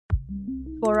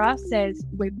For us as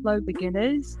Webflow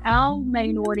beginners, our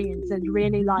main audience is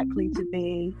really likely to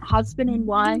be husband and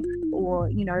wife, or,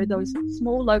 those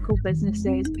small local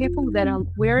businesses, people that are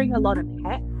wearing a lot of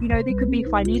hats. There could be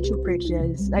financial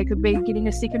pressures. They could be getting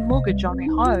a second mortgage on their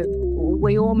home.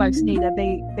 We almost need to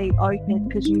be open,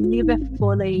 because you never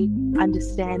fully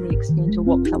understand the extent of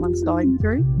what someone's going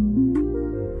through.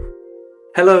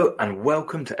 Hello and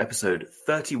welcome to episode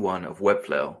 31 of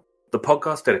Webflow, the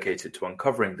podcast dedicated to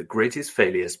uncovering the greatest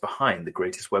failures behind the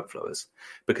greatest Webflowers,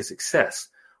 because success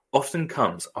often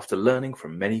comes after learning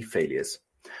from many failures.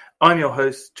 I'm your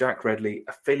host, Jack Redley,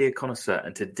 a failure connoisseur,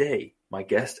 and today my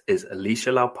guest is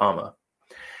Alysha Laupama.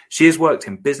 She has worked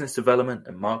in business development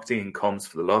and marketing and comms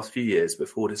for the last few years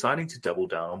before deciding to double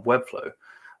down on Webflow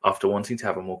after wanting to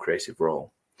have a more creative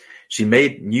role. She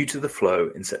made New to the Flow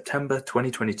in September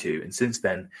 2022, and since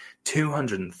then,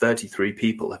 233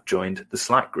 people have joined the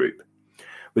Slack group.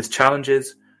 With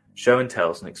challenges, show and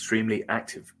tells, and an extremely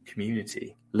active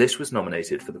community, Lish was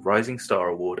nominated for the Rising Star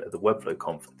Award at the Webflow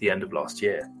Conf at the end of last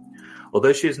year.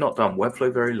 Although she has not done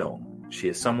Webflow very long, she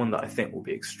is someone that I think will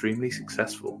be extremely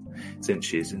successful, since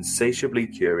she is insatiably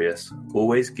curious,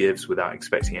 always gives without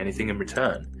expecting anything in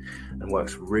return, and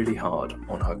works really hard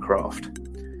on her craft.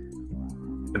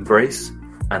 Embrace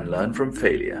and learn from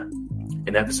failure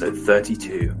in episode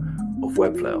 32 of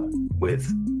Webflow with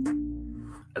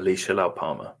Alysha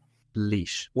Laupama.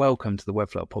 Leash, welcome to the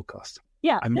Webflow podcast.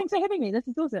 Yeah, thanks for having me. This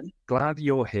is awesome. Glad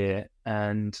you're here.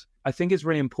 And I think it's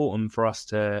really important for us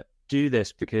to do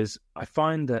this because I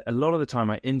find that a lot of the time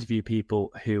I interview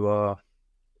people who are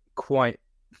quite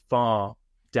far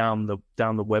down the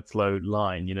Webflow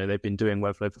line. They've been doing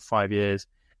Webflow for 5 years.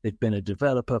 They've been a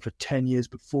developer for 10 years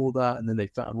before that, and then they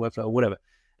found Webflow or whatever.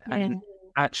 Yeah. And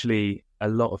actually, a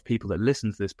lot of people that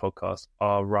listen to this podcast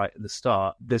are right at the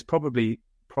start. There's probably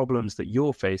problems that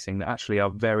you're facing that actually are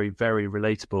very, very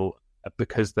relatable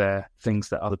because they're things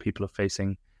that other people are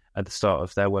facing at the start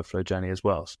of their Webflow journey as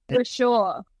well. For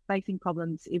sure, facing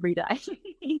problems every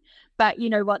day. But you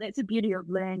know what? That's the beauty of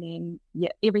learning. Yeah,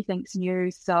 everything's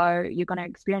new, so you're going to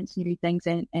experience new things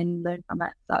and learn from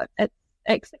it. So it's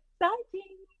exciting.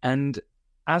 And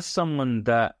as someone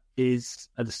that is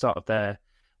at the start of their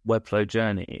Webflow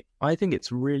journey, I think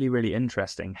it's really, really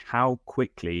interesting how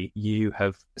quickly you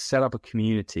have set up a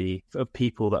community of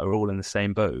people that are all in the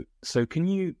same boat. So can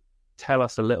you tell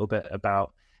us a little bit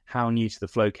about how New to the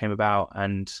Flow came about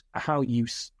and how you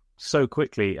so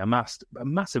quickly amassed a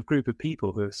massive group of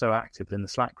people who are so active in the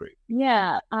Slack group?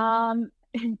 Yeah, I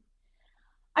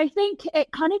think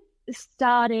it kind of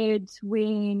started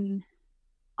when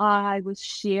I was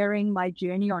sharing my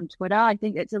journey on Twitter. I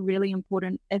think it's a really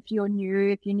important, if you're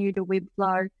new to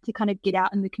Webflow, to kind of get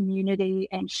out in the community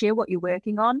and share what you're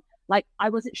working on. Like, I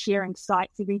wasn't sharing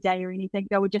sites every day or anything.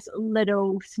 They were just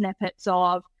little snippets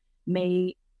of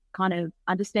me kind of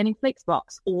understanding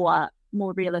Flexbox, or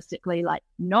more realistically, like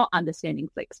not understanding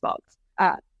Flexbox.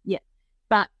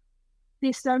 But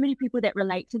there's so many people that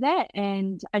relate to that.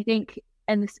 And I think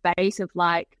in the space of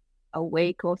like a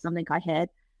week or something, I had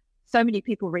so many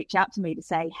people reach out to me to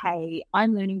say, hey,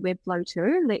 I'm learning Webflow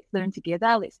too. Let's learn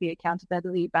together. Let's be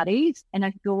accountability buddies. And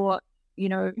I thought,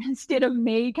 instead of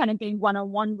me kind of being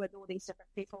one-on-one with all these different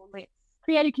people, let's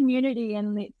create a community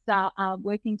and let's start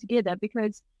working together.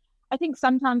 Because I think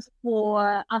sometimes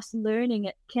for us learning,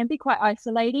 it can be quite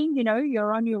isolating.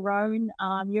 You're on your own.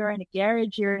 You're in a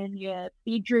garage, you're in your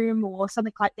bedroom or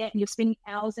something like that, and you're spending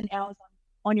hours and hours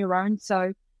on your own.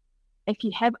 So if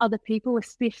you have other people,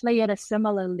 especially at a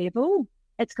similar level,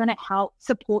 it's going to help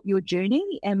support your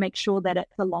journey and make sure that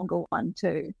it's a longer one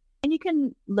too. And you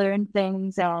can learn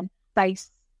things and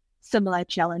face similar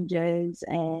challenges.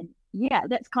 And yeah,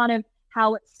 that's kind of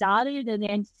how it started. And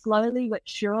then slowly but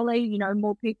surely,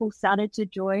 more people started to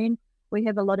join. We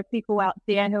have a lot of people out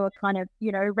there who are kind of,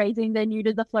 raising the New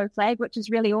to the Flow flag, which is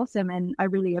really awesome. And I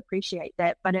really appreciate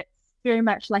that. But it's very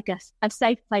much like a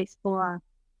safe place for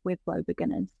Webflow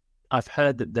beginners. I've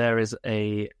heard that there is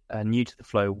a New to the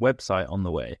Flow website on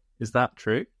the way. Is that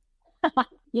true?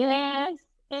 Yes,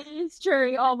 it is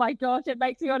true. Oh my gosh, it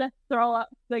makes me want to throw up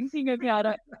thinking about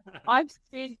it. I've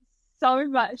spent so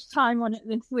much time on it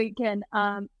this weekend.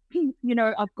 I've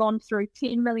gone through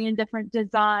 10 million different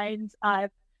designs.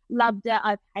 I've loved it.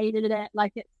 I've hated it.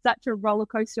 Like, it's such a roller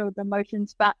coaster of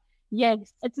emotions. But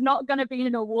yes, it's not going to be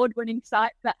an award-winning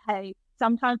site. But hey,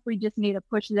 sometimes we just need to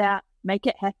push it out, make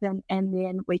it happen, and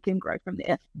then we can grow from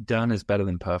there. Done is better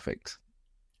than perfect.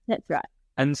 That's right.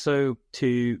 And so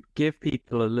to give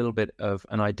people a little bit of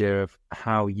an idea of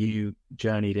how you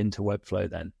journeyed into Webflow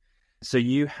then. So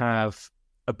you have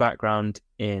a background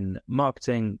in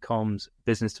marketing, comms,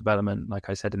 business development, like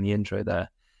I said in the intro there.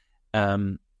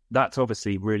 That's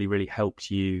obviously really, really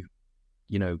helped you,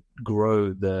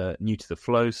 grow the new to the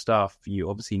flow stuff. You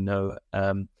obviously know,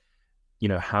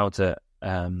 how to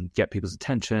get people's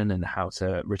attention and how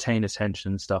to retain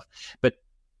attention and stuff. But,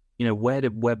 where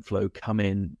did Webflow come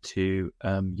into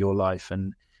your life,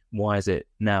 and why is it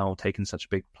now taken such a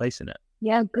big place in it?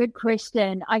 Yeah, good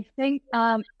question. I think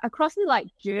across the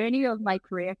journey of my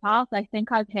career path, I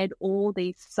think I've had all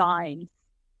these signs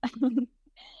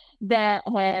that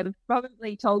have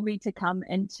probably told me to come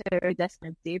into this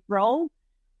kind of dev role.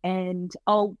 And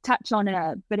I'll touch on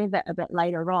a bit of it a bit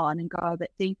later on and go a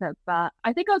bit deeper. But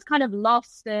I think I was kind of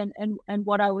lost in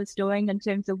what I was doing in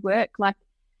terms of work.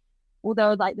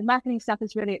 Although the marketing stuff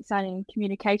is really exciting and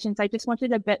communications, I just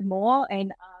wanted a bit more.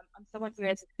 And I'm someone who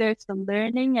has a thirst for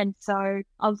learning. And so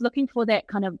I was looking for that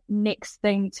kind of next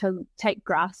thing to take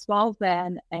grasp of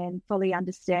and fully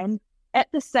understand. At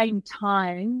the same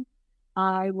time,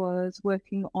 I was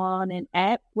working on an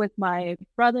app with my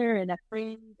brother and a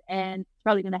friend, and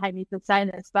probably going to hate me for saying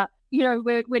this, but,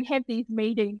 we'd have these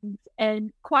meetings,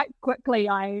 and quite quickly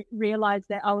I realized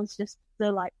that I was just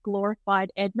the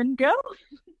glorified admin girl.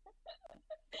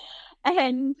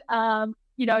 And,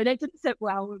 that didn't sit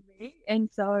well with me. And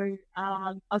so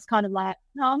I was kind of no,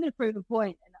 I'm going to prove a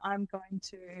point, and I'm going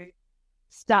to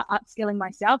start upskilling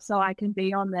myself so I can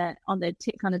be on the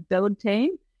tech kind of build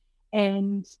team.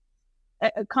 And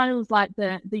it kind of was like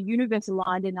the universe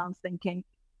aligned, and I was thinking,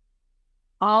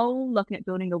 I'll look at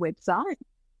building a website.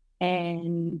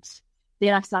 And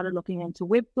then I started looking into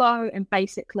Webflow, and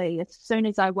basically as soon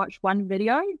as I watched one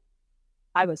video,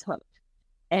 I was hooked.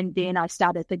 And then I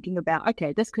started thinking about,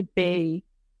 okay, this could be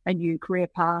a new career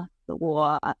path,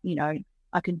 or,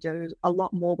 I can do a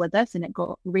lot more with this. And it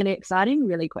got really exciting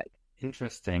really quick.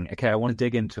 Interesting. Okay, I want to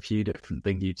dig into a few different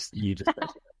things you just said.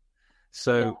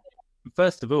 So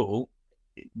first of all,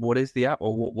 what is the app,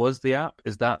 or what was the app?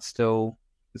 Is that still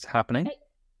happening?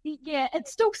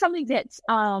 It's still something that's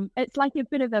it's like a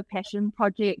bit of a passion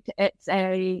project. It's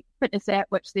a fitness app,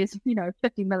 which there's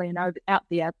 50 million out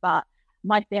there, but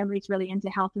my family's really into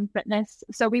health and fitness,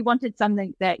 so we wanted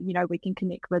something that we can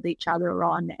connect with each other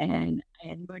on and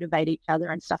motivate each other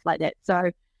and stuff like that. So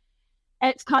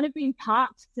it's kind of been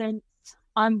parked since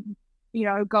I'm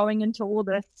going into all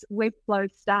this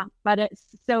Webflow stuff, but it's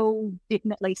still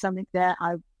definitely something that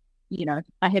I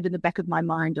had in the back of my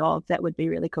mind of that would be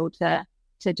really cool to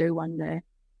do one day.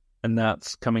 And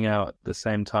that's coming out at the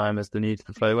same time as the new to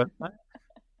the flow website?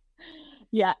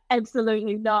 Yeah,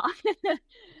 absolutely not. I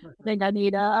think I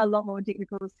need a lot more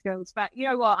technical skills, but you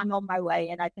know what? I'm on my way,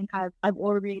 and I think I've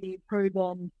already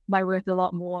proven my worth a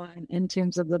lot more in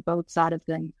terms of the build side of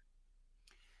things.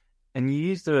 And you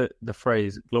used the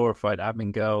phrase "glorified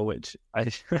admin girl," which I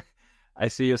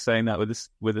see you're saying that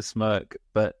with a smirk.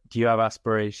 But do you have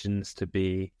aspirations to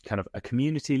be kind of a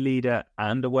community leader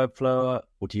and a Webflower,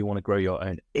 or do you want to grow your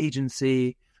own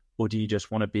agency, or do you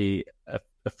just want to be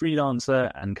a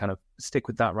freelancer and kind of stick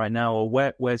with that right now?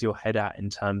 Or where's your head at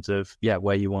in terms of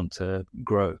where you want to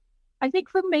grow? I think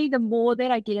for me, the more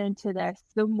that I get into this,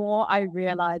 the more I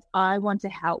realize I want to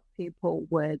help people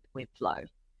with Webflow.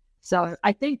 So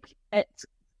I think it's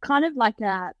kind of like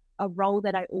a role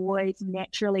that I always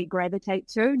naturally gravitate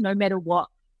to, no matter what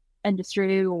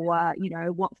industry or,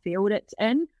 what field it's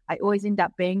in. I always end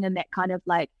up being in that kind of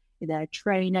either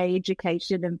trainee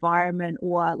education environment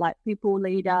or people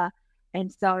leader. And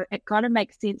so it kind of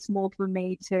makes sense more for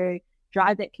me to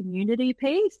drive that community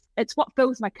piece. It's what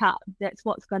fills my cup. That's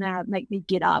what's going to make me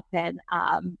get up and,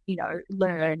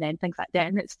 learn and things like that.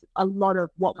 And it's a lot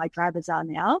of what my drivers are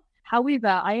now. However,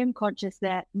 I am conscious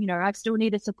that, I still need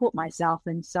to support myself.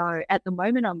 And so at the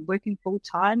moment I'm working full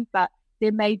time, but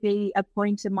there may be a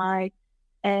point in my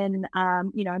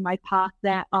path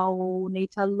that I'll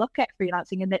need to look at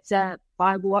freelancing, and that's a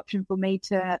viable option for me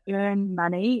to earn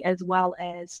money as well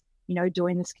as,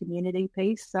 doing this community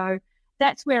piece. So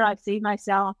that's where I see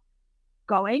myself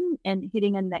going and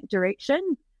heading in that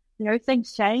direction.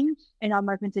 Things change, and I'm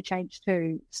open to change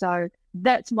too. So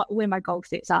that's where my goal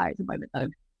sets are at the moment, though.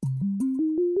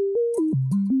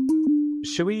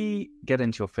 Should we get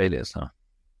into your failures now?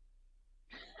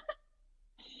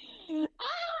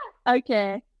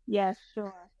 Okay. Yeah,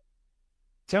 sure.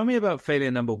 Tell me about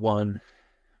failure number 1,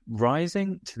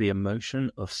 rising to the emotion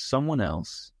of someone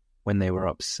else when they were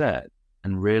upset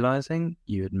and realizing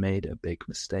you had made a big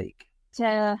mistake.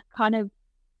 To kind of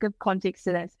give context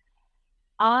to this,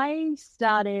 my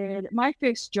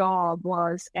first job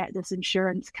was at this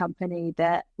insurance company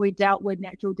that we dealt with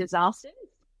natural disasters.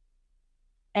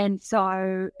 And so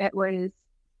I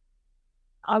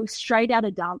was straight out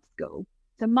of dance school.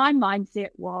 So my mindset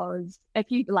was, if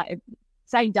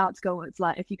same dance school. It's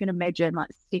like, if you can imagine, like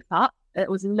Step Up, it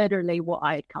was literally what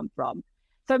I had come from.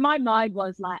 So my mind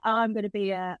was like, oh, I'm going to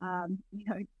be a,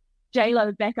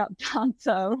 J-Lo backup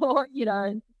dancer, or,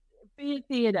 be a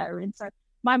theatre. And so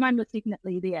my mind was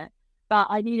definitely there, but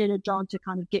I needed a job to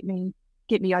kind of get me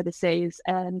overseas.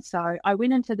 And so I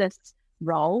went into this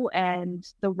role, and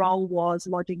the role was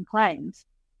lodging claims.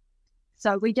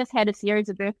 So we just had a series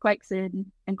of earthquakes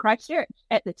in Christchurch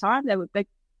at the time. They were big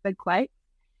quakes,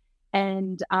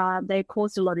 and they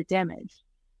caused a lot of damage.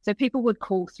 So people would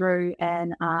call through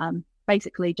and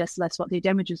basically just list what their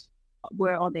damages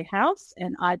were on their house,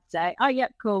 and I'd say, oh, yeah,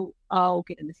 cool, I'll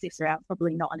get an assessor out,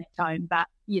 probably not on its own, but,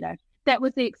 that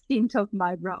was the extent of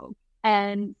my role.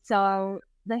 And so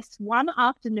this one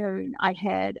afternoon, I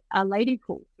had a lady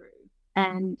call through,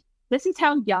 and this is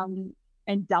how young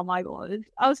and dumb I was.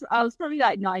 I was probably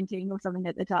like 19 or something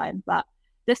at the time, but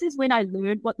this is when I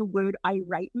learned what the word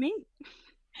irate meant,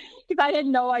 because I had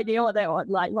no idea what that was,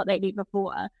 like what they meant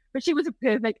before. But she was a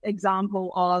perfect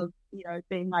example of,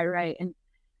 being irate. And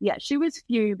yeah, she was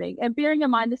fuming. And bearing in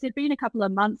mind, this had been a couple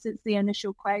of months since the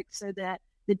initial quake, so that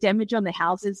the damage on the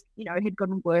houses, had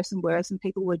gotten worse and worse, and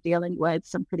people were dealing with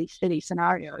some pretty shitty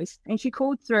scenarios. And she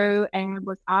called through and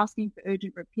was asking for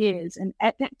urgent repairs. And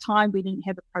at that time, we didn't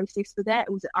have a process for that.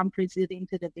 It was an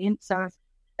unprecedented event. So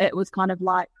it was kind of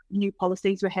like new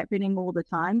policies were happening all the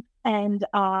time. And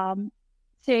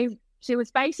she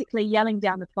was basically yelling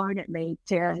down the phone at me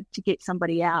to get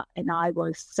somebody out. And I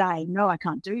was saying, no, I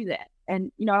can't do that.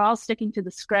 And, I was sticking to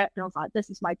the script, and I was like, this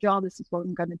is my job. This is what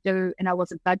I'm going to do. And I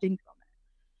wasn't budging from it.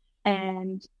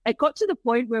 And it got to the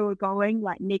point where we're going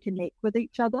like neck and neck with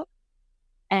each other.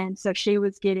 And so she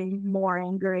was getting more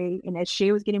angry. And as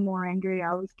she was getting more angry,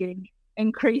 I was getting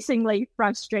increasingly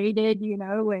frustrated,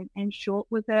 and short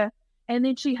with her. And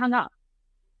then she hung up.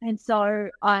 And so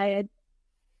I had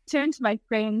turned to my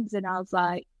friends, and I was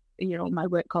like, my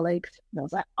work colleagues, and I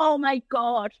was like, oh my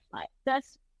God, like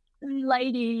this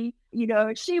lady,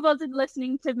 she wasn't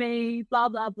listening to me, blah,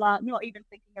 blah, blah, not even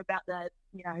thinking about the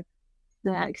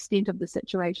extent of the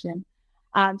situation.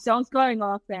 So I was going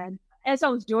off, and as I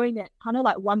was doing that, kind of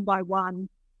like one by one,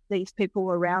 these people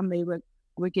around me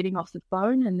were getting off the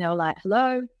phone, and they were like,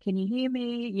 hello, can you hear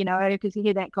me? Because you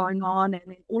hear that going on, and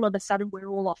then all of a sudden we're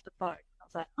all off the phone. I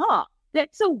was like, oh,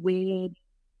 that's a weird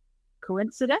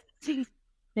coincidence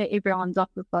that everyone's off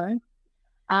the phone.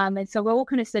 And so we're all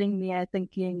kind of sitting there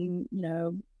thinking,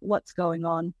 what's going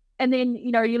on? And then,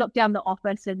 you look down the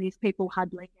office, and these people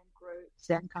huddling in groups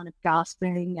and kind of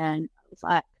gasping. And I was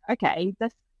like, okay,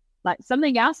 this, like,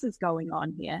 something else is going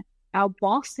on here. Our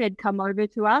boss had come over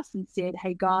to us and said,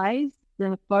 hey guys,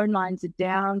 the phone lines are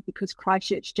down because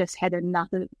Christchurch just had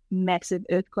another massive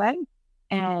earthquake,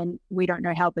 and we don't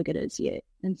know how big it is yet.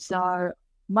 And so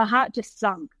my heart just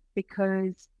sunk,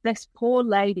 because this poor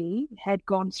lady had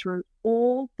gone through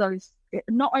all those,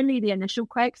 not only the initial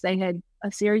quakes, they had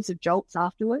a series of jolts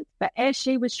afterwards, but as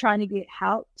she was trying to get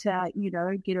help to,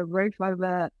 get a roof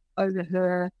over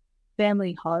her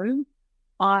family home,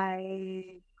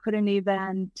 I couldn't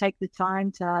even take the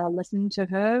time to listen to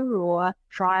her or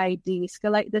try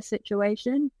de-escalate the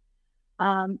situation.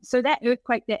 So that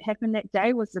earthquake that happened that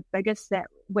day was the biggest that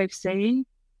we've seen.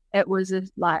 It was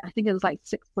I think it was like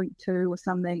 6.2 or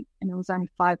something, and it was only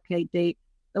 5K deep.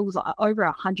 It was like over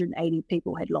 180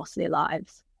 people had lost their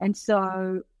lives. And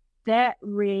so that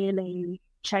really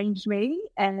changed me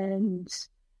and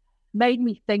made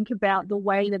me think about the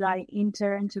way that I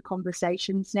enter into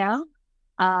conversations now.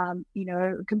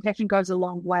 Compassion goes a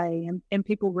long way, and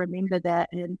people remember that.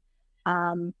 And,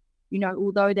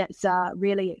 although that's a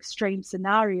really extreme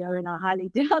scenario, and I highly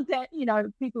doubt that,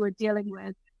 people are dealing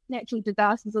with natural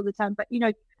disasters all the time, but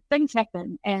things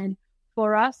happen. And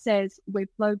for us as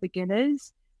Webflow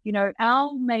beginners,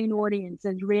 our main audience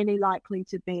is really likely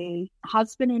to be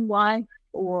husband and wife,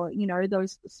 or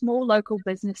those small local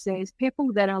businesses,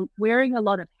 people that are wearing a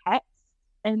lot of hats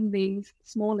in these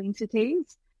small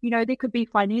entities. There could be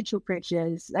financial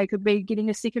pressures, they could be getting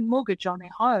a second mortgage on their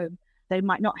home, they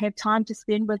might not have time to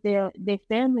spend with their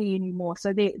family anymore,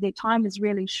 so their time is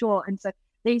really short. And so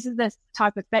these are the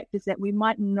type of factors that we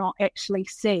might not actually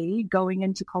see going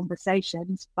into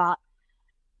conversations, but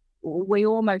we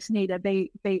almost need to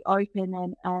be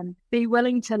open and be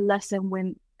willing to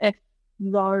listen if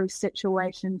those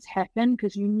situations happen,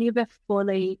 because you never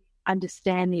fully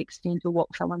understand the extent of what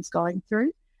someone's going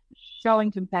through.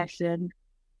 Showing compassion,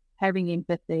 having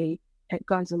empathy, it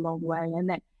goes a long way, and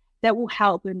that will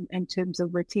help in terms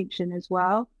of retention as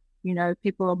well.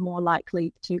 People are more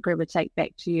likely to gravitate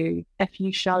back to you if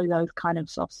you show those kind of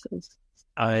soft skills.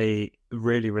 I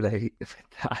really relate with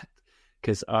that,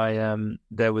 because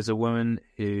there was a woman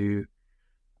who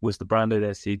was the brand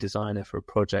identity designer for a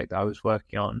project I was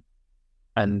working on,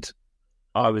 and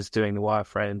I was doing the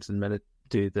wireframes and meant to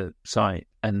do the site,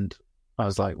 and I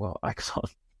was like, well, I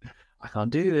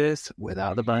can't do this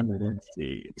without the brand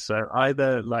identity. So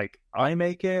either like I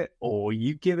make it or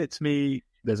you give it to me.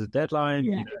 There's a deadline.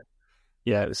 Yeah.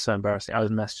 Yeah, it was so embarrassing. I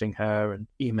was messaging her and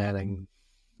emailing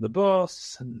the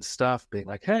boss and stuff, being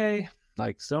like, hey,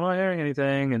 like, still not hearing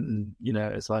anything. And,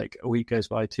 it's like a week goes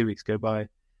by, 2 weeks go by.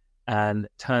 And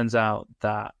it turns out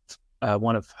that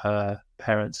one of her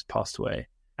parents passed away.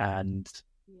 And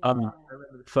the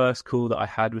first call that I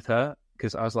had with her,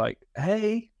 because I was like,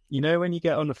 hey, when you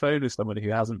get on the phone with someone who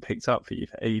hasn't picked up for you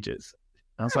for ages,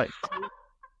 I was like,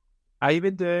 how you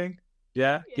been doing?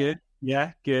 Yeah, good.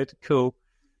 Yeah, good, cool.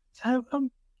 So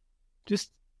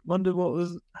just wondered what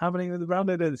was happening with the brand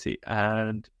identity.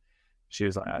 And she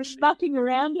was like, actually, mucking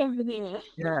around over there.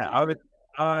 Yeah,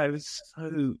 I was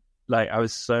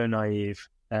so naive.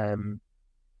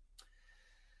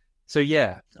 So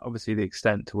yeah, obviously the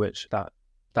extent to which that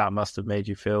must have made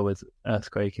you feel with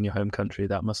earthquake in your home country,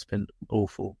 that must have been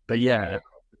awful. But yeah, at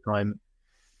the time,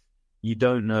 you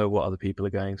don't know what other people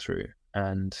are going through.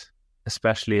 And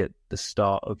especially at the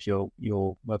start of your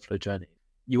Webflow journey,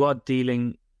 you are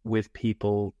dealing with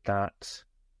people that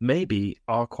maybe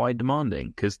are quite demanding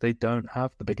because they don't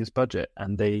have the biggest budget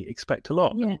and they expect a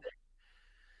lot. Yeah.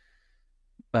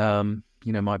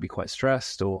 Might be quite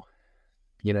stressed, or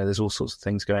there's all sorts of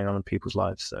things going on in people's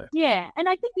lives. So yeah, and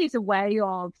I think there's a way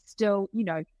of still,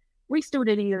 we still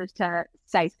need to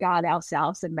safeguard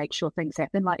ourselves and make sure things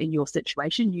happen. Like in your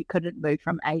situation, you couldn't move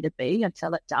from A to B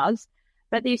until it does,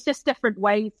 but there's just different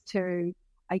ways to,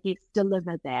 I guess,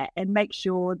 deliver that and make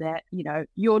sure that,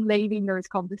 you're leaving those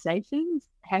conversations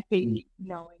happy,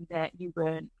 knowing that you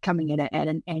weren't coming in at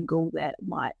an angle that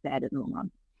might bad in the long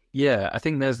run. Yeah, I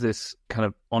think there's this kind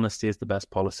of honesty is the best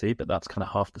policy, but that's kind of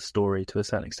half the story to a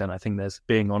certain extent. I think there's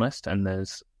being honest and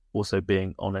there's also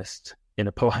being honest in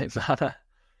a polite manner.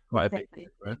 Quite a big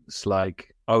difference.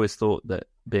 Like, I always thought that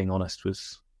being honest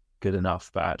was good enough,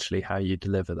 but actually how you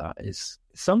deliver that is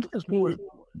sometimes more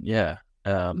important. Yeah.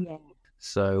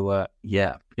 So,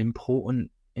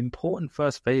 important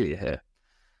first failure here.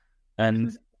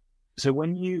 And so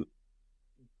when you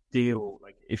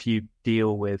if you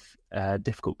deal with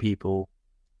difficult people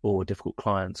or difficult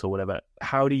clients or whatever,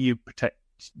 how do you protect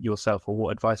yourself, or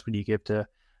what advice would you give to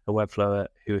a Webflower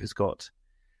who has got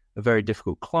a very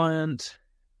difficult client,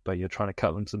 but you're trying to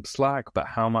cut them some slack, but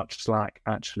how much slack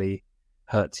actually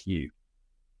hurts you?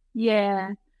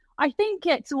 Yeah, I think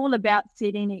it's all about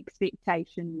setting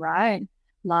expectation, right?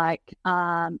 Like,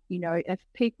 if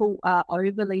people are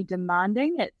overly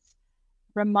demanding, it's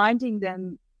reminding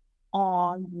them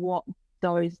on what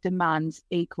those demands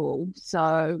equal.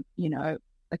 So,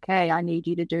 okay, I need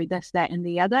you to do this, that, and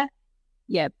the other.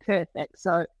 Yeah, perfect.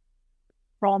 So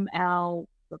from our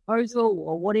proposal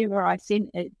or whatever I sent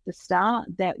at the start,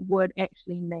 that would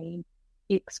actually mean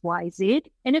X, Y, Z.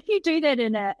 And if you do that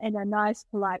in a nice,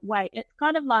 polite way, it's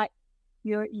kind of like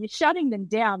you're shutting them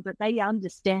down, but they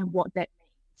understand what that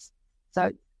means.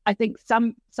 So I think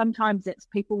sometimes it's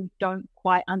people don't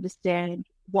quite understand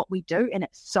what we do, and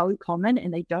it's so common,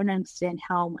 and they don't understand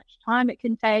how much time it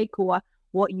can take or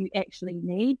what you actually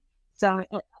need. So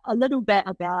a little bit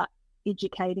about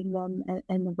educating them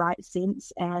in the right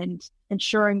sense and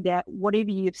ensuring that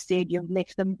whatever you've said, you've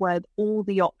left them with all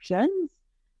the options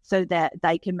so that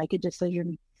they can make a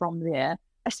decision from there,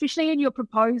 especially in your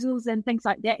proposals and things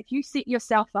like that. If you set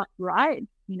yourself up right,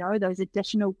 those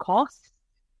additional costs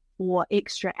or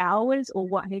extra hours or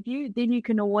what have you, then you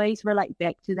can always relate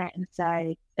back to that and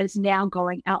say, it's now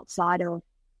going outside of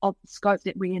the scope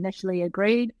that we initially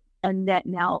agreed, and that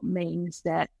now means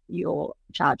that you're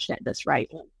charged at this rate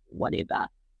or whatever.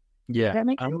 Yeah. Does that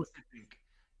make sense? I also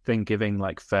think giving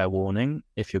like fair warning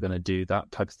if you're going to do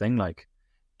that type of thing, like,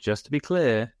 just to be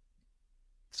clear,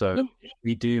 so if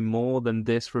we do more than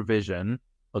this revision,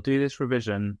 I'll do this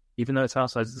revision, even though it's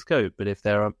outside the scope, but if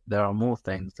there are more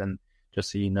things, then just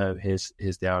so you know, here's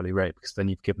the hourly rate, because then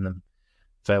you've given them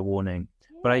fair warning.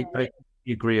 Yeah. But I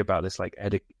agree about this, like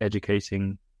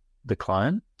educating the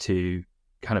client to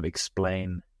kind of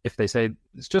explain. If they say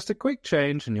it's just a quick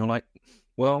change, and you're like,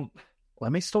 well,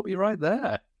 let me stop you right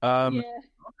there. Not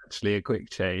actually a quick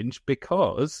change,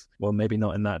 because, well, maybe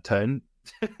not in that tone.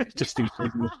 Just do.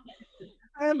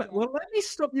 Well, let me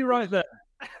stop you right there.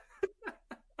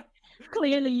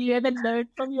 Clearly, you haven't learned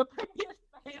from your previous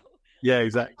fail. Yeah,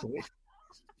 exactly.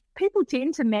 People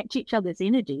tend to match each other's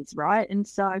energies, right? And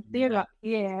so if they're up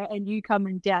here and you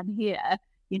coming down here,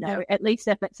 at least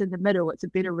if it's in the middle, it's a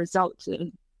better result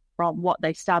from what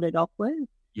they started off with.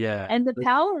 Yeah. And the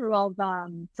power of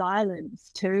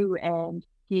silence too, and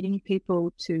getting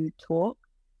people to talk,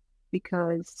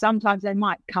 because sometimes they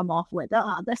might come off with,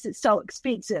 this is so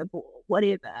expensive or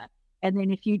whatever. And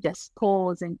then if you just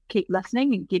pause and keep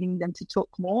listening and getting them to talk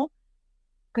more,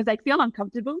 because they feel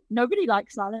uncomfortable. Nobody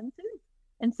likes silences.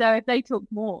 And so if they talk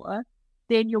more,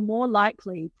 then you're more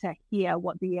likely to hear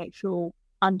what the actual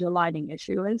underlying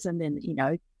issue is. And then,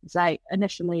 say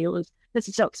initially it was, this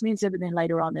is so expensive. And then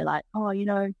later on, they're like,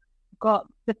 I've got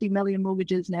 50 million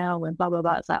mortgages now and blah, blah,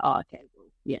 blah. It's like, okay, well,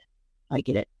 yeah, I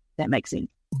get it. That makes sense.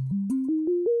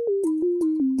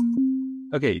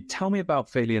 Okay, tell me about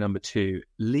failure number 2,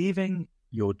 leaving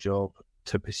your job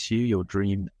to pursue your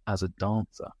dream as a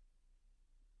dancer.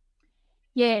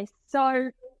 Yes. So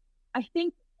I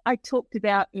think I talked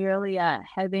about earlier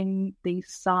having these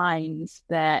signs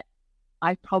that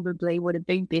I probably would have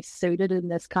been best suited in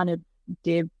this kind of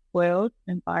dev world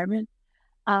environment.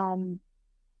 And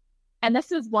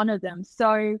this is one of them.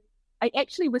 So I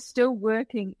actually was still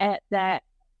working at that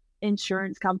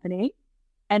insurance company,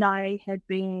 and I had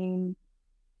been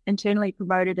internally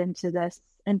promoted into this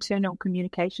internal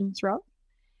communications role.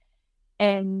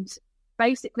 And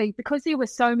basically, because there were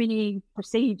so many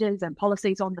procedures and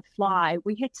policies on the fly,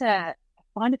 we had to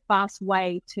find a fast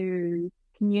way to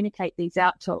communicate these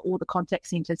out to all the contact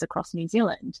centres across New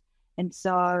Zealand. And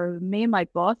so me and my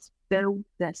boss built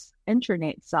this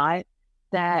intranet site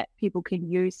that people can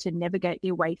use to navigate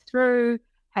their way through,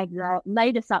 had the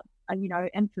latest up,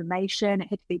 information. It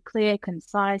had to be clear,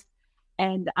 concise,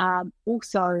 and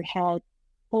also had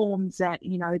forms that,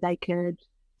 they could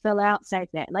fill out, say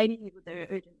that lady with the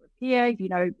urgent repair,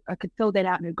 I could fill that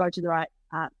out and it would go to the right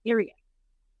area.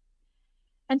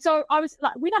 And so I was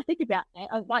like, when I think about that,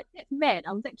 I was like, that's mad.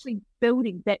 I was actually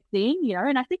building back then,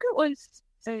 and I think it was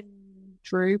in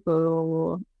Droop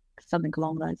or something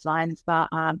along those lines, but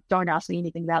don't ask me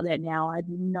anything about that now. I had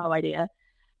no idea.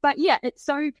 But yeah, it's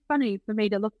so funny for me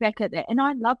to look back at that. And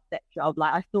I loved that job.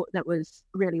 Like, I thought that was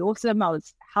really awesome. I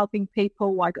was helping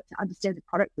people. I got to understand the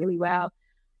product really well.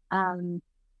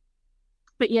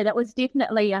 But yeah, that was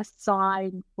definitely a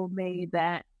sign for me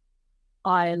that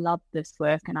I loved this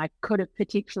work and I could have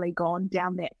potentially gone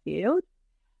down that field.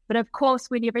 But of course,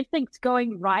 when everything's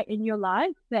going right in your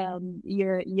life and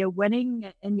you're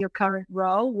winning in your current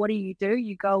role, what do?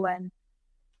 You go and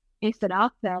F it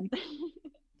up and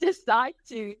decide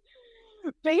to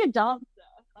be a dancer.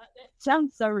 That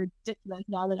sounds so ridiculous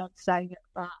now that I'm saying it,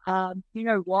 but you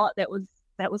know what? That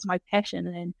was my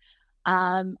passion,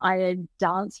 and I had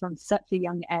danced from such a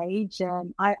young age,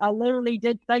 and I literally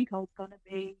did think I was going to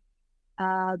be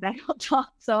a backup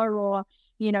dancer or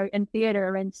in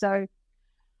theatre, and so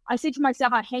I said to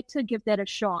myself, I had to give that a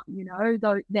shot.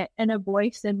 Though that inner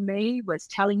voice in me was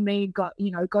telling me, go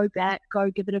back,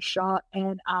 go give it a shot,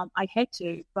 and I had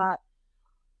to, but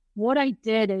what I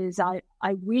did is I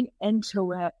went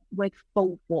into it with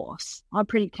full force. I'm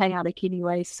pretty chaotic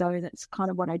anyway, so that's kind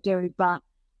of what I do. But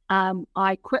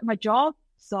I quit my job.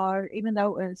 So even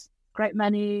though it was great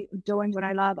money, doing what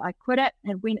I love, I quit it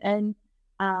and went in.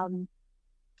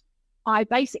 I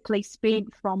basically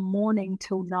spent from morning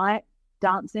till night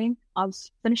dancing. I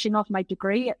was finishing off my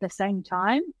degree at the same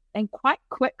time and quite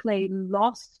quickly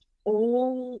lost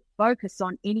all focus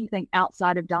on anything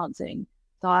outside of dancing.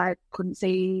 So I couldn't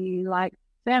see like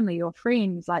family or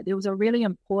friends. Like, there was a really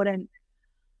important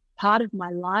part of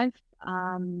my life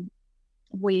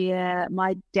where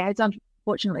my dad's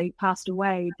unfortunately passed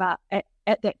away, but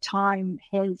at that time,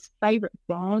 his favourite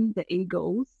band, the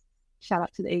Eagles, shout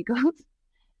out to the Eagles,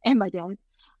 and my dad,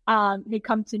 he'd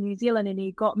come to New Zealand and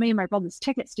he got me and my brothers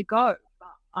tickets to go, but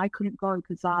I couldn't go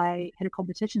because I had a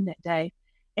competition that day.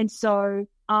 And so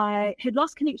I had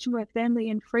lost connection with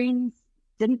family and friends,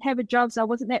 didn't have a job, so I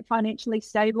wasn't that financially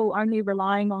stable, only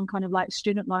relying on kind of like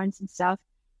student loans and stuff,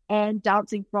 and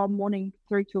dancing from morning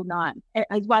through till night,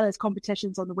 as well as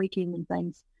competitions on the weekend and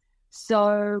things.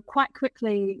 So quite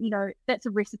quickly, that's a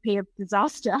recipe of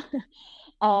disaster.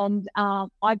 And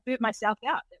I burnt myself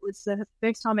out. It was the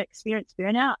first time I experienced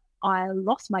burnout. I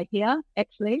lost my hair,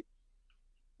 actually,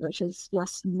 which is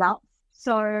just nuts.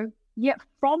 So yeah,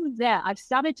 from there, I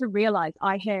started to realize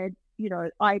I had,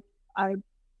 I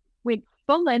went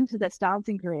full into this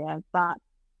dancing career, but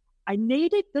I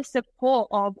needed the support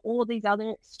of all these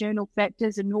other external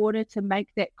factors in order to make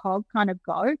that cog kind of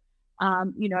go.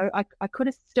 I could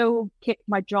have still kept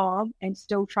my job and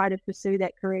still try to pursue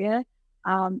that career,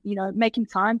 making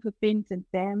time for friends and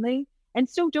family and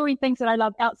still doing things that I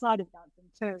love outside of dancing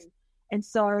too. And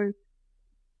so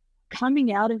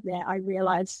coming out of that, I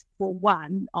realized, well,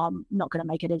 one, I'm not going to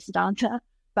make it as a dancer,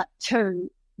 but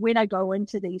two, when I go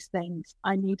into these things,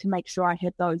 I need to make sure I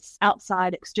have those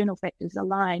outside external factors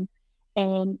aligned.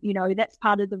 And, that's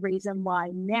part of the reason why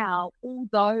now,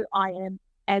 although I am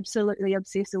absolutely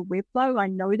obsessed with Webflow, I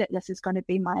know that this is going to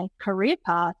be my career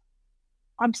path,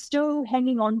 I'm still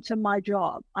hanging on to my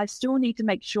job. I still need to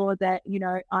make sure that,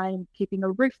 I'm keeping a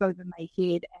roof over my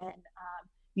head and,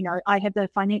 I have the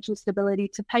financial stability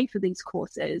to pay for these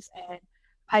courses and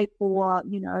pay for,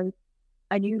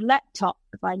 a new laptop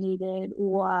if I need it,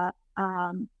 or,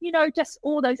 just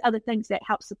all those other things that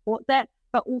help support that.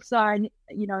 But also,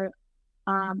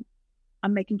 I'm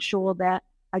making sure that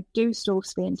I do still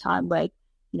spend time with,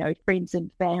 friends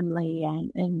and family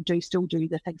and do still do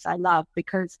the things I love,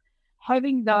 because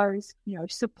having those,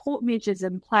 support measures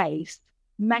in place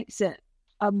makes it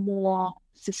a more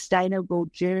sustainable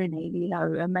journey.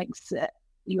 It makes it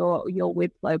your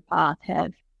Webflow path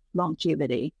have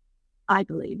longevity, I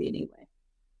believe, anyway.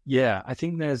 Yeah, I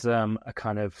think there's a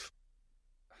kind of,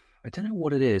 I don't know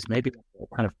what it is, maybe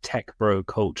a kind of tech bro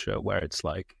culture where it's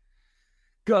like,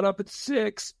 got up at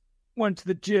 6, went to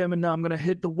the gym, and now I'm going to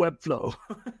hit the Webflow.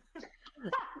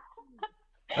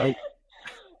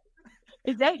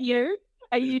 Is that you?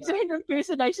 Are you doing an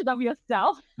impersonation of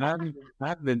yourself? I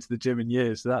haven't been to the gym in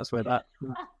years, so that's where that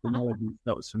analogy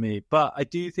stops for me. But I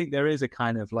do think there is a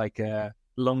kind of like a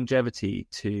longevity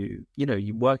to,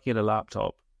 you working at a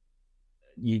laptop,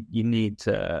 you need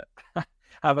to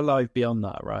have a life beyond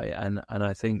that, right? And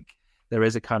I think there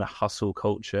is a kind of hustle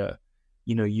culture.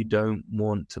 You don't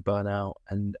want to burn out,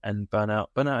 and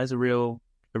burnout is a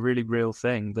really real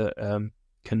thing that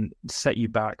can set you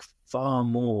back far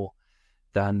more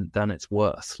than it's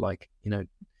worth. Like,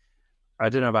 I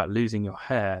don't know about losing your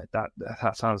hair. That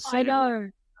sounds I know.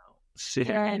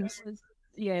 Serious.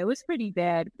 Yeah, it was pretty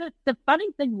bad. The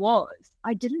funny thing was,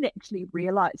 I didn't actually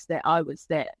realize that I was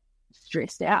that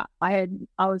stressed out. I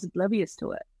was oblivious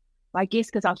to it. I guess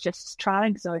because I was just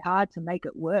trying so hard to make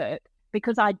it work,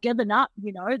 because I'd given up,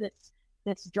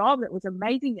 this job that was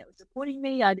amazing, that was supporting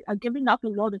me. I'd given up a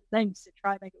lot of things to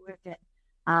try and make it work.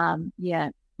 And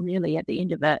really at the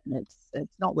end of it,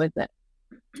 it's not worth it.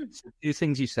 Two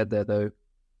things you said there, though.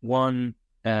 One,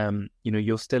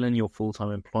 you're still in your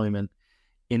full-time employment.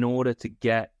 In order to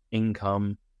get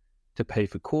income to pay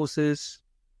for courses,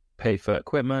 pay for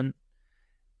equipment,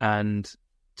 and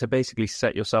to basically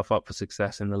set yourself up for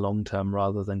success in the long term,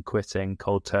 rather than quitting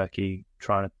cold turkey,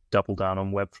 trying to double down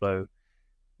on Webflow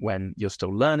when you're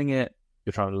still learning it.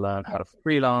 You're trying to learn how to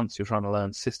freelance. You're trying to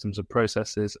learn systems and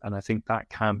processes. And I think that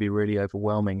can be really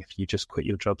overwhelming if you just quit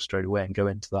your job straight away and go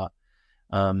into that.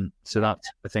 So that's,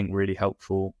 I think, really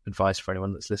helpful advice for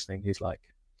anyone that's listening who's like,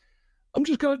 I'm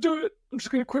just going to do it. I'm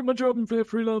just going to quit my job and be a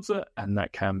freelancer. And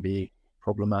that can be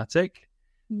problematic.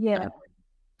 Yeah.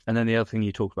 And then the other thing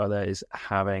you talked about there is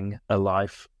having a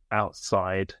life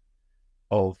outside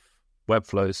of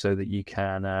Webflow so that you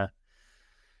can,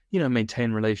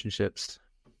 maintain relationships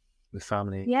with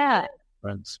family,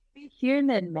 friends. Be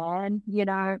human, man.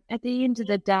 At the end of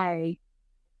the day,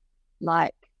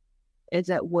 like, is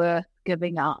it worth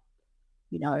giving up,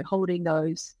 holding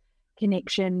those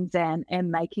connections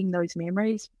and making those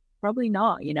memories? Probably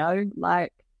not,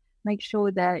 like, make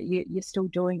sure that you're still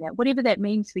doing that, whatever that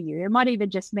means for you. It might even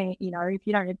just mean, if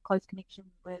you don't have close connection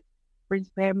with friends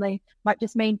and family, might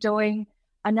just mean doing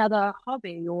another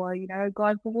hobby, or,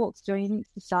 going for walks, doing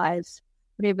exercise,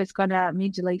 whatever's going to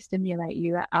mentally stimulate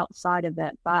you outside of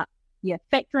it. But yeah,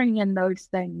 factoring in those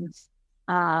things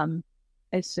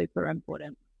is super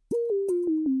important.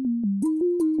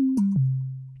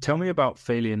 Tell me about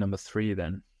failure number 3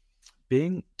 then.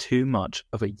 Being too much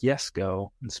of a yes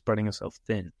girl and spreading yourself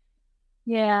thin.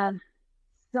 Yeah.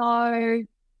 So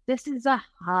this is a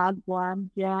hard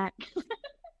one, Jack.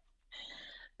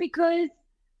 Because,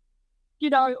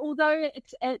 although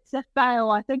it's a fail,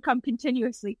 I think I'm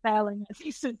continuously failing at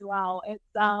this as well.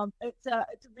 It's a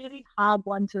really hard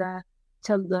one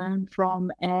to learn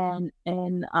from and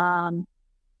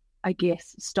I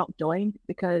guess stop doing,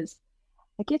 because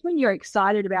I guess when you're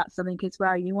excited about something as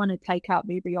well, you want to take up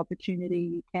every opportunity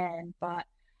you can. But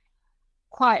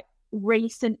quite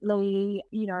recently,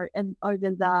 and over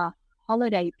the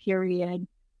holiday period,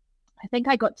 I think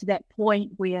I got to that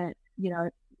point where,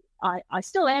 I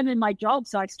still am in my job,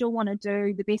 so I still want to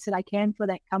do the best that I can for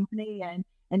that company.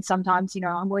 And sometimes, I'm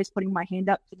always putting my hand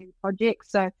up to new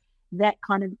projects. So that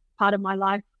kind of part of my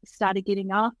life started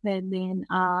getting up. And then,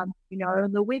 on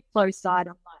the Webflow side,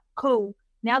 I'm like, cool.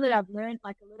 Now that I've learned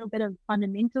like a little bit of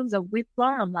fundamentals of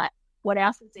Webflow, I'm like, what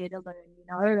else is there to learn?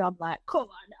 I'm like, cool,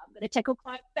 I'm going to tackle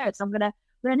client first. I'm going to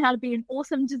learn how to be an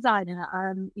awesome designer.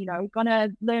 I'm, going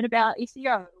to learn about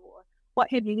SEO or what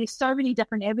have you. There's so many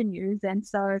different avenues. And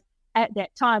so at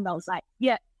that time, I was like,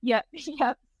 yeah,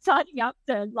 signing up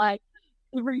to like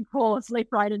every course, left,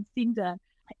 right, and center.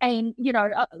 And,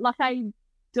 like I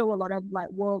do a lot of like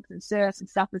walks and surfs and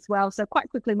stuff as well. So quite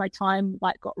quickly, my time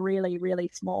like got really, really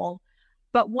small.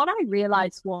 But what I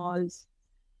realized was,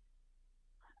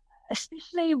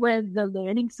 especially with the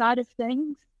learning side of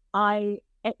things, I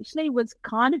actually was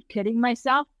kind of kidding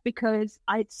myself because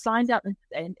I'd signed up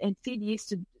and said yes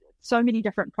to so many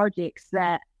different projects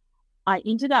that I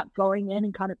ended up going in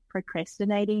and kind of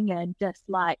procrastinating and just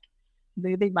like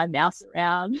moving my mouse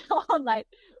around or like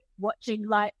watching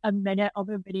like a minute of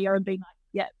a video and being like,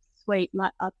 yeah, sweet,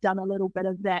 like I've done a little bit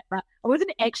of that, but I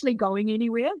wasn't actually going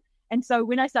anywhere. And so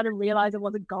when I started realizing I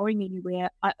wasn't going anywhere,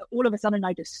 all of a sudden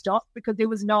I just stopped because there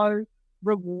was no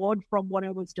reward from what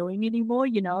I was doing anymore,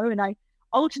 and I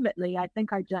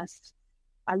think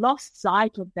I lost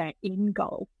sight of that end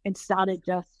goal and started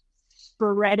just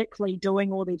sporadically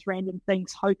doing all these random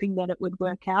things, hoping that it would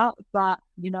work out. But,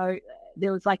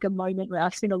 there was like a moment where I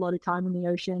spent a lot of time in the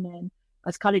ocean and I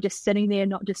was kind of just sitting there,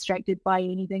 not distracted by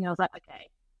anything. I was like, okay,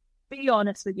 be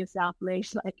honest with yourself,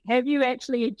 Lesh. Like, have you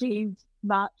actually achieved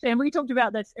much? And we talked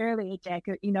about this earlier, Jack,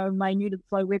 my New to the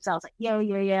Flow website. I was like, yeah, I'm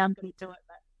going to do it.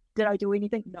 But did I do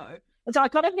anything? No. And so I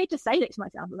kind of need to say that to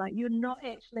myself. Like, you're not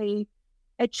actually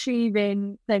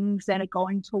achieving things that are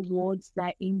going towards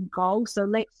that end goal. So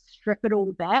let's strip it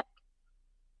all back,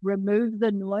 remove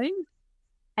the noise,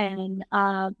 and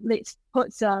let's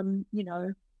put some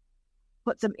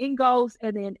end goals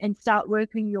and start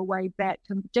working your way back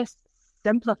to just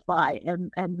simplify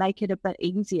and make it a bit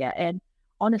easier. And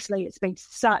honestly, it's been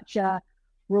such a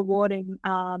rewarding,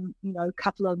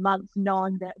 couple of months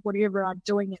knowing that whatever I'm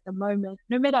doing at the moment,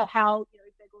 no matter how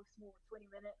big or small, 20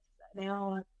 minutes, an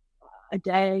hour, a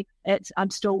day, I'm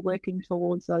still working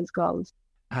towards those goals.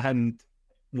 And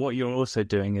what you're also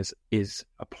doing is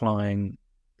applying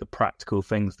the practical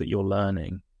things that you're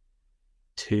learning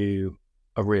to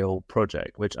a real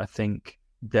project, which I think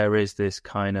there is this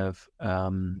kind of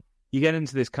you get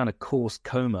into this kind of course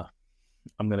coma,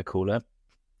 I'm going to call it,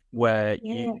 where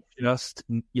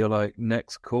you're like,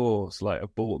 next course, like I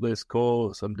bought this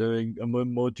course, I'm in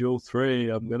module 3,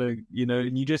 I'm gonna,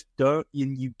 and you just don't,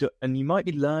 and you might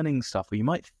be learning stuff, or you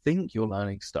might think you're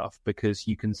learning stuff because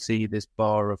you can see this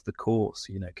bar of the course,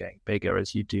 getting bigger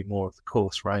as you do more of the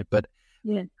course, right? But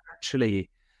actually,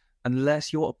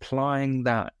 unless you're applying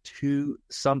that to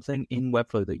something in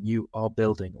Webflow that you are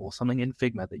building or something in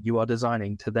Figma that you are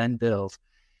designing to then build,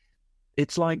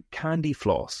 it's like candy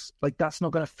floss. Like, that's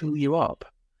not going to fill you up.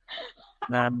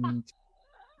 And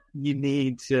you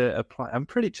need to apply. I'm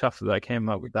pretty chuffed that I came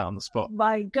up with that on the spot.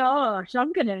 My gosh,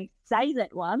 I'm going to say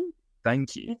that one.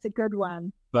 Thank you. It's a good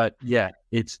one. But yeah,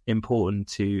 it's important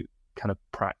to kind of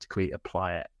practically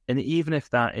apply it. And even if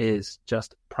that is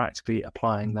just practically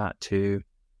applying that to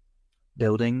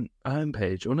building a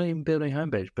homepage, or not even building a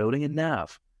homepage, building a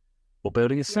nav or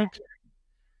building a section,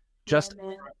 just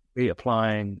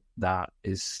applying that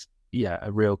is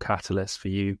a real catalyst for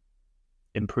you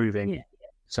improving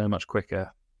so much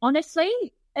quicker. Honestly,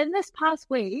 in this past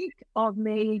week of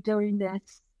me doing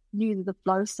this New to the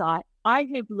Flow site, I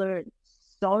have learned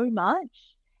so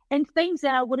much, and things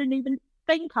that I wouldn't even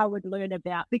think I would learn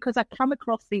about, because I come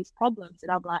across these problems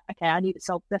and I'm like, okay, I need to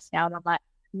solve this now. And I'm like,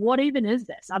 what even is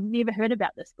this? I've never heard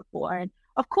about this before. And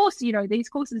of course, these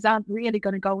courses aren't really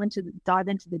going to dive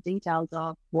into the details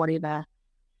of whatever.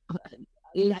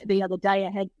 The other day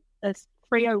I had a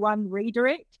 301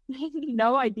 redirect,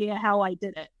 no idea how I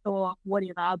did it or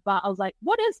whatever, but I was like,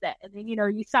 what is that? And then,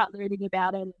 you start learning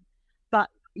about it. But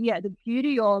yeah, the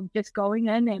beauty of just going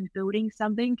in and building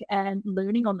something and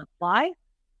learning on the fly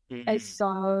is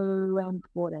so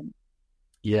important.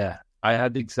 Yeah, I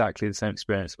had exactly the same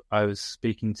experience. I was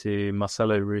speaking to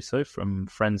Marcelo Russo from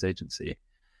Friends Agency.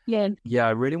 Yeah, I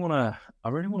really want to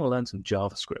learn some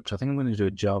JavaScript. I think I'm going to do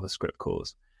a JavaScript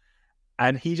course.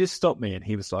 And he just stopped me and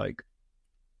he was like,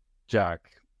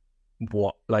 Jack,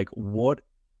 what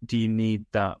do you need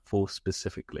that for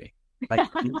specifically? Like,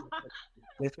 a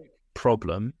specific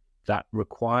problem that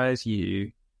requires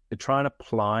you to try and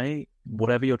apply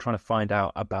whatever you're trying to find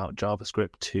out about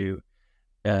JavaScript to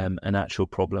an actual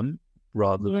problem,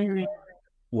 rather than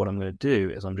what I'm going to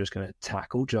do is I'm just going to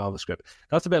tackle JavaScript.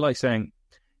 That's a bit like saying,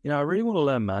 I really want to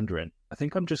learn Mandarin. I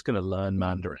think I'm just going to learn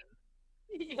Mandarin.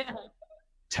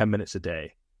 10 minutes a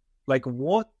day. Like,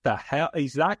 what the hell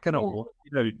is that going to,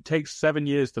 it takes 7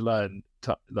 years to learn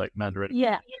Mandarin.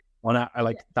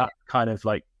 That kind of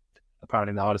like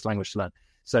apparently the hardest language to learn.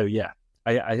 So yeah,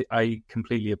 I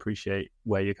completely appreciate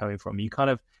where you're coming from. You kind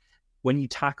of, when you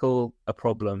tackle a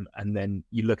problem and then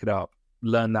you look it up,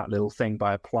 learn that little thing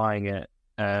by applying it,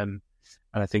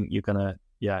 And I think you can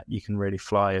really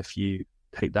fly if you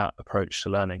take that approach to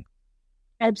learning.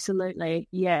 Absolutely.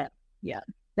 Yeah.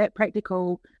 That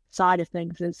practical side of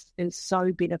things is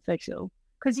so beneficial.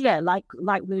 Because like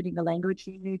learning a language,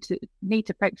 you need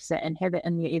to practice it and have it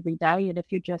in there every day. And if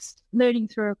you're just learning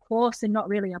through a course and not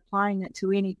really applying it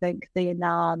to anything,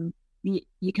 then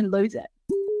you can lose it.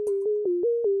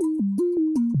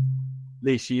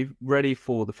 Alysha, you ready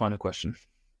for the final question?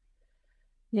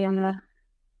 Yeah.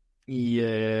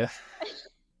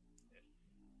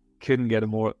 Couldn't get a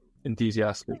more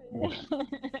enthusiastic.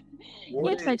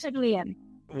 Yes, I totally am.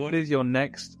 What is your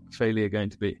next failure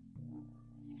going to be?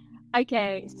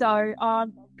 Okay, so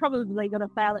I'm probably going to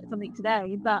fail at something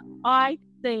today, but I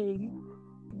think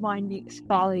my next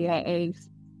failure is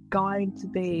going to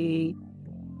be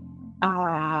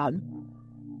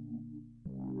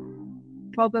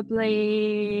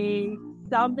probably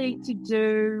something to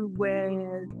do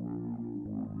with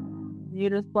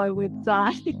Uniflow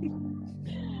website.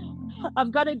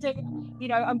 I'm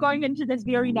going into this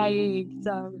very naive,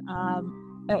 so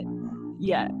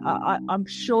I'm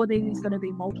sure there's going to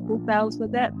be multiple fails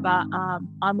with it, but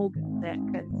I'm all good with that,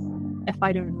 because if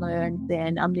I don't learn,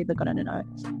 then I'm never going to know.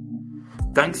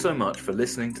 Thanks so much for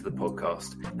listening to the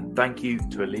podcast, and thank you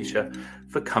to Alysha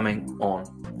for coming on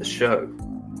the show.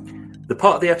 The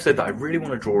part of the episode that I really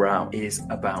want to draw out is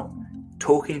about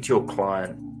talking to your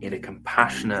client in a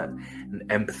compassionate and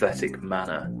empathetic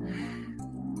manner.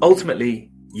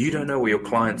 Ultimately, you don't know what your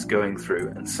client's going through,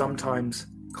 and sometimes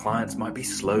clients might be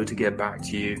slow to get back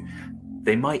to you.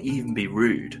 They might even be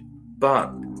rude.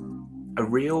 But a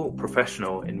real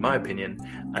professional, in my opinion,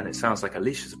 and it sounds like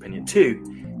Alysha's opinion too,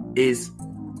 is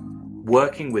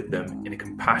working with them in a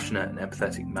compassionate and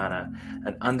empathetic manner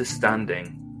and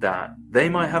understanding that they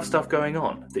might have stuff going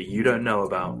on that you don't know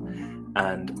about.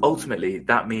 And ultimately,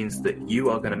 that means that you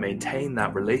are going to maintain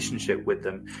that relationship with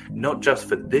them, not just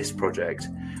for this project,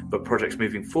 but projects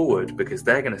moving forward, because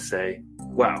they're going to say,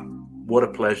 wow, what a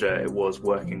pleasure it was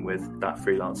working with that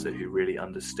freelancer who really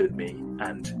understood me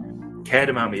and cared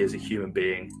about me as a human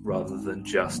being rather than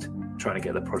just trying to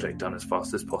get the project done as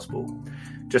fast as possible.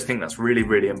 Just think that's really,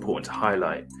 really important to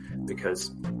highlight,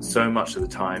 because so much of the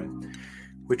time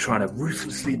we're trying to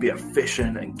ruthlessly be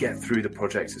efficient and get through the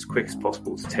project as quick as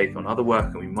possible to take on other work,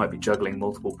 and we might be juggling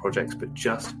multiple projects, but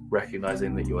just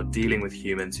recognizing that you are dealing with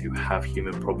humans who have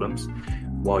human problems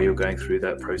while you're going through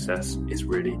that process is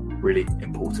really, really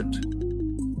important.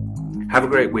 Have a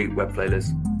great week, web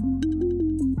flailers.